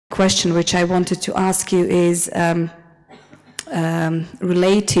question which I wanted to ask you is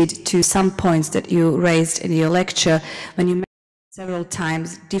related to some points that you raised in your lecture when you mentioned several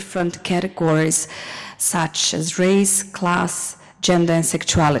times different categories such as race, class, gender, and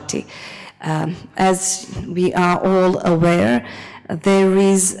sexuality. As we are all aware, there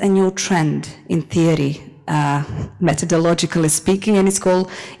is a new trend in theory, methodologically speaking, and it's called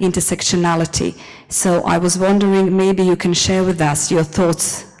intersectionality. So I was wondering, maybe you can share with us your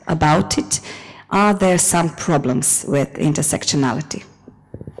thoughts about it. Are there some problems with intersectionality?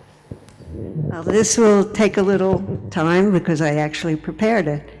 Well, this will take a little time because I actually prepared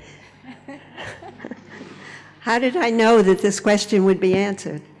it. How did I know that this question would be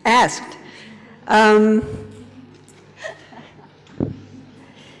asked? Well,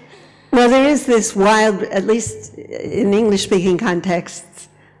 there is this wild, at least in English-speaking contexts,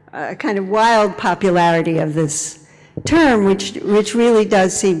 kind of wild popularity of this term, which really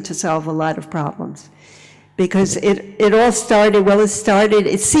does seem to solve a lot of problems. Because it all started, well,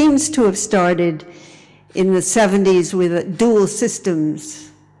 it seems to have started in the 70s with dual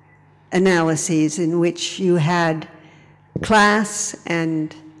systems analyses in which you had class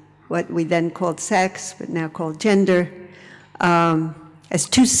and what we then called sex, but now called gender, as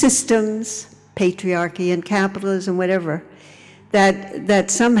two systems, patriarchy and capitalism, whatever,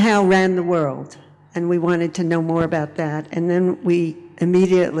 that somehow ran the world. And we wanted to know more about that. And then we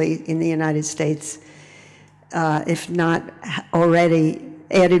immediately, in the United States, if not already,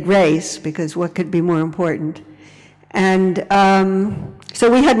 added race, because what could be more important? And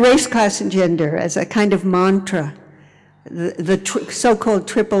so we had race, class, and gender as a kind of mantra, the so-called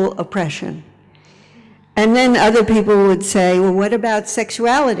triple oppression. And then other people would say, well, what about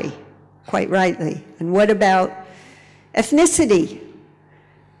sexuality? Quite rightly. And what about ethnicity?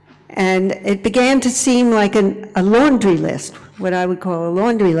 And it began to seem like a laundry list, what I would call a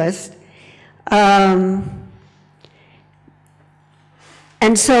laundry list. And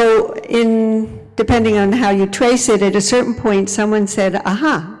so depending on how you trace it, at a certain point, someone said,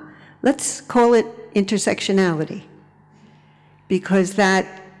 aha, let's call it intersectionality. Because that,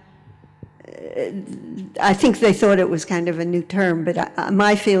 I think they thought it was kind of a new term, but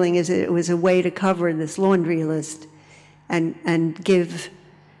my feeling is it was a way to cover this laundry list and give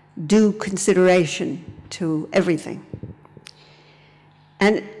due consideration to everything.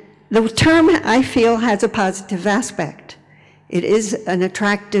 And the term, I feel, has a positive aspect. It is an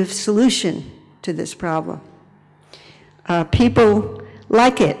attractive solution to this problem. People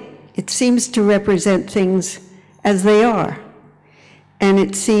like it. It seems to represent things as they are. And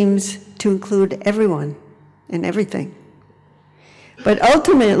it seems to include everyone and everything. But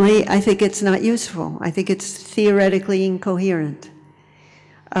ultimately, I think it's not useful. I think it's theoretically incoherent.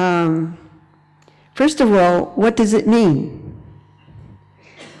 First of all, what does it mean?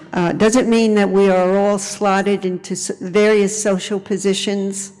 Does it mean that we are all slotted into various social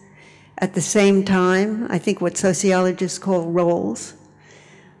positions at the same time? I think what sociologists call roles.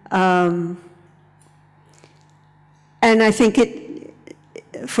 And I think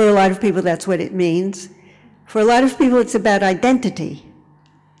for a lot of people, that's what it means. For a lot of people, it's about identity.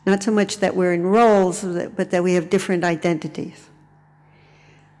 Not so much that we're in roles, but that we have different identities.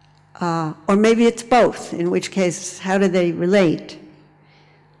 Or maybe it's both, in which case, how do they relate?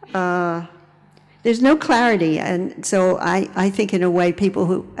 There's no clarity, and so I think in a way people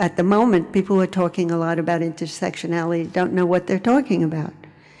who, at the moment, people who are talking a lot about intersectionality don't know what they're talking about.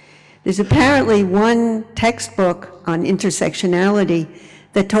 There's apparently one textbook on intersectionality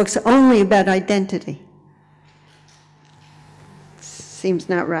that talks only about identity. Seems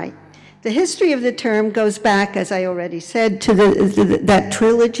not right. The history of the term goes back, as I already said, to that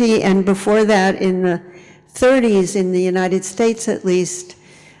trilogy, and before that, in the 30s, in the United States at least,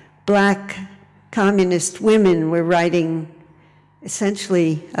 Black communist women were writing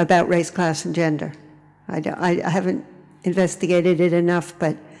essentially about race, class, and gender. I haven't investigated it enough,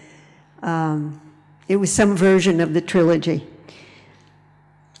 but it was some version of the trilogy.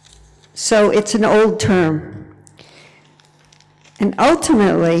 So it's an old term. And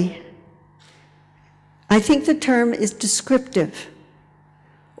ultimately, I think the term is descriptive,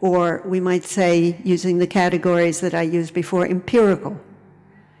 or we might say, using the categories that I used before, empirical.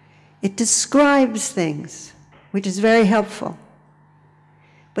 It describes things, which is very helpful,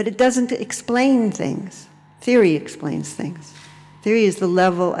 but it doesn't explain things. Theory explains things. Theory is the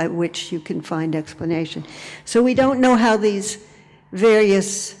level at which you can find explanation. So we don't know how these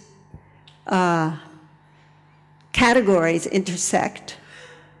various categories intersect,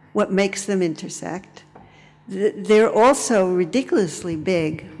 what makes them intersect. They're also ridiculously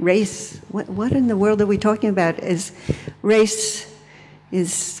big. Race, what in the world are we talking about? Is race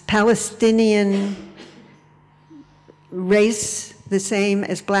Is Palestinian race the same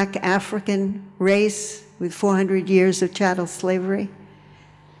as black African race with 400 years of chattel slavery?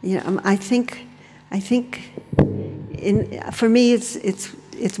 You know, I think for me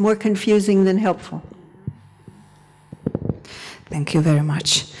it's more confusing than helpful. Thank you very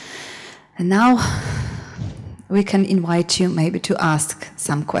much. And now we can invite you maybe to ask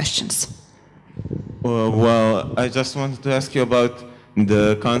some questions. Well, I just wanted to ask you about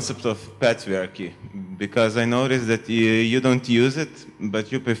the concept of patriarchy, because I noticed that you don't use it,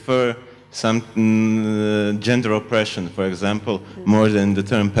 but you prefer some gender oppression, for example, more than the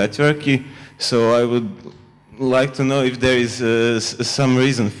term patriarchy. So I would like to know if there is some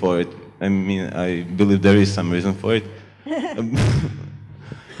reason for it. I mean, I believe there is some reason for it.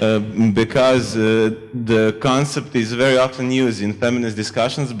 Because the concept is very often used in feminist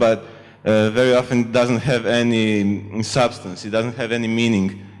discussions, but very often it doesn't have any substance, it doesn't have any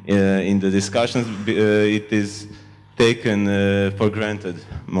meaning in the discussions. It is taken for granted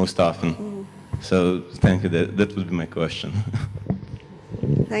most often. So thank you, that would be my question.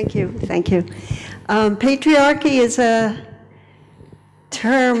 Thank you, thank you. Patriarchy is a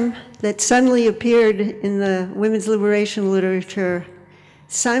term that suddenly appeared in the women's liberation literature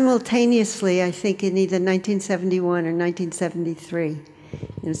simultaneously, I think, in either 1971 or 1973. You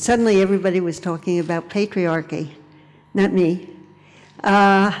know, suddenly everybody was talking about patriarchy, not me.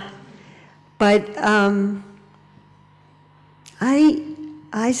 But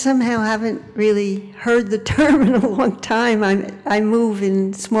I somehow haven't really heard the term in a long time. I move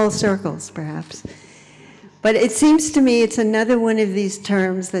in small circles, perhaps. But it seems to me it's another one of these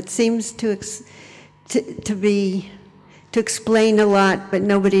terms that seems to explain a lot, but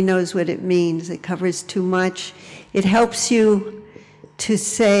nobody knows what it means. It covers too much. It helps you to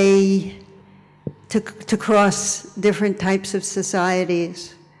say, to cross different types of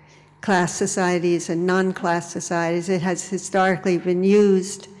societies, class societies and non-class societies. It has historically been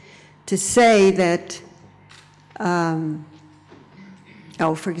used to say that, for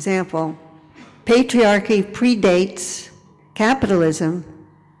example, patriarchy predates capitalism,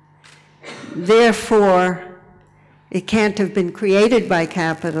 therefore it can't have been created by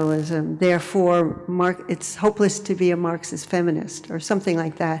capitalism, therefore it's hopeless to be a Marxist feminist, or something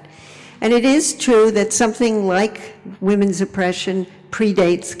like that. And it is true that something like women's oppression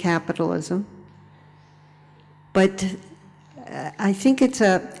predates capitalism, but I think it's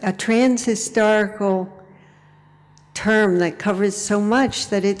a trans-historical term that covers so much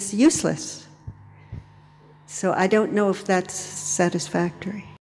that it's useless. So I don't know if that's satisfactory.